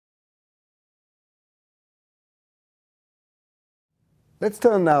Let's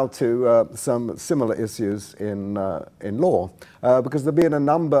turn now to some similar issues in law, because there have been a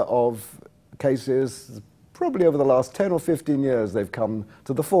number of cases, probably over the last 10 or 15 years, they've come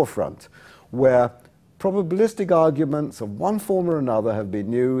to the forefront, where probabilistic arguments of one form or another have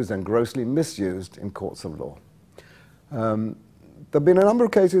been used and grossly misused in courts of law. There have been a number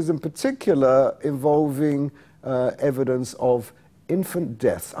of cases in particular involving evidence of infant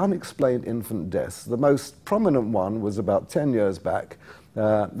deaths, unexplained infant deaths. The most prominent one was about 10 years back.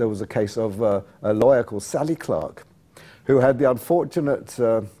 There was a case of a lawyer called Sally Clark, who had the unfortunate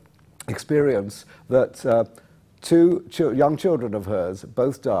experience that two young children of hers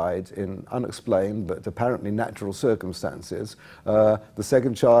both died in unexplained but apparently natural circumstances. The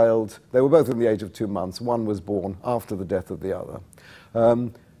second child, they were both in the age of 2 months. One was born after the death of the other.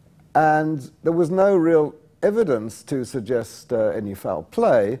 And there was no real evidence to suggest any foul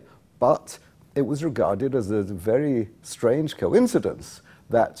play, but it was regarded as a very strange coincidence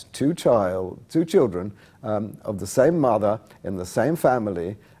that two children of the same mother in the same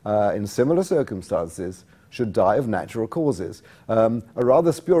family in similar circumstances should die of natural causes. A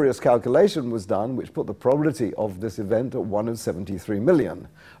rather spurious calculation was done which put the probability of this event at 1 in 73 million.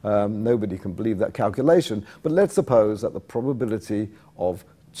 Nobody can believe that calculation, but let's suppose that the probability of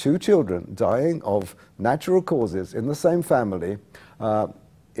two children dying of natural causes in the same family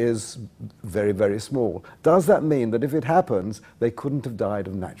is very, very small. Does that mean that if it happens, they couldn't have died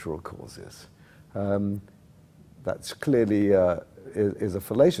of natural causes? That's clearly is a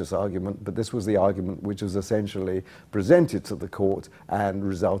fallacious argument, but this was the argument which was essentially presented to the court and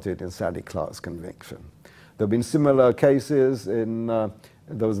resulted in Sally Clark's conviction. There have been similar cases in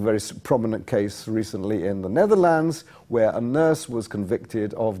there was a very prominent case recently in the Netherlands where a nurse was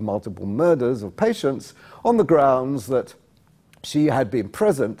convicted of multiple murders of patients on the grounds that she had been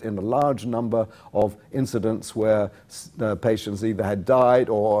present in a large number of incidents where patients either had died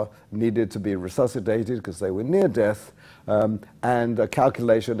or needed to be resuscitated because they were near death. And a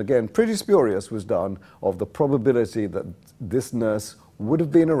calculation, again, pretty spurious, was done of the probability that this nurse would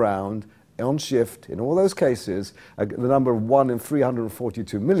have been around on shift in all those cases. The number of 1 in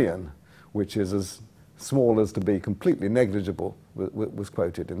 342 million, which is as small as to be completely negligible, was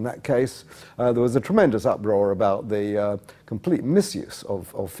quoted. In that case, there was a tremendous uproar about the complete misuse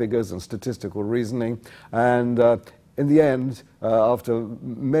of figures and statistical reasoning. And in the end, after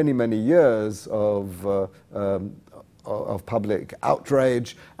many, many years of public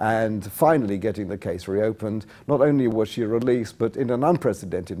outrage and finally getting the case reopened, not only was she released, but in an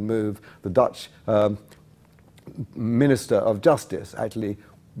unprecedented move, the Dutch Minister of Justice actually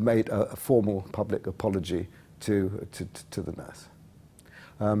made a formal public apology to the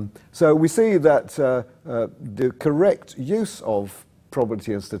nurse. So we see that the correct use of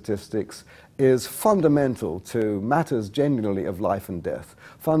probability and statistics is fundamental to matters genuinely of life and death,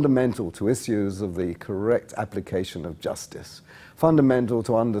 fundamental to issues of the correct application of justice, fundamental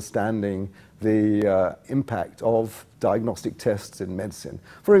to understanding the impact of diagnostic tests in medicine.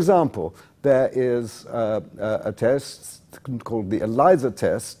 For example, there is a test called the ELISA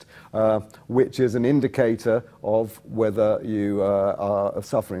test, which is an indicator of whether you are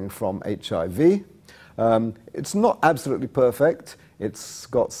suffering from HIV. It's not absolutely perfect. It's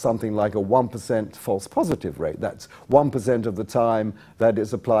got something like a 1% false positive rate. That's 1% of the time that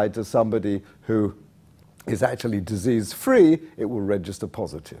it's applied to somebody who is actually disease-free, it will register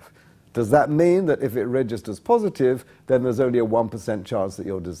positive. Does that mean that if it registers positive, then there's only a 1% chance that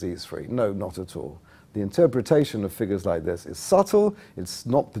you're disease-free? No, not at all. The interpretation of figures like this is subtle, it's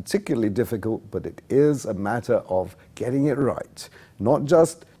not particularly difficult, but it is a matter of getting it right. Not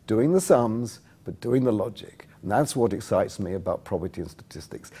just doing the sums, but doing the logic. And that's what excites me about probability and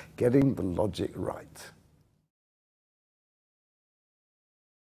statistics, getting the logic right.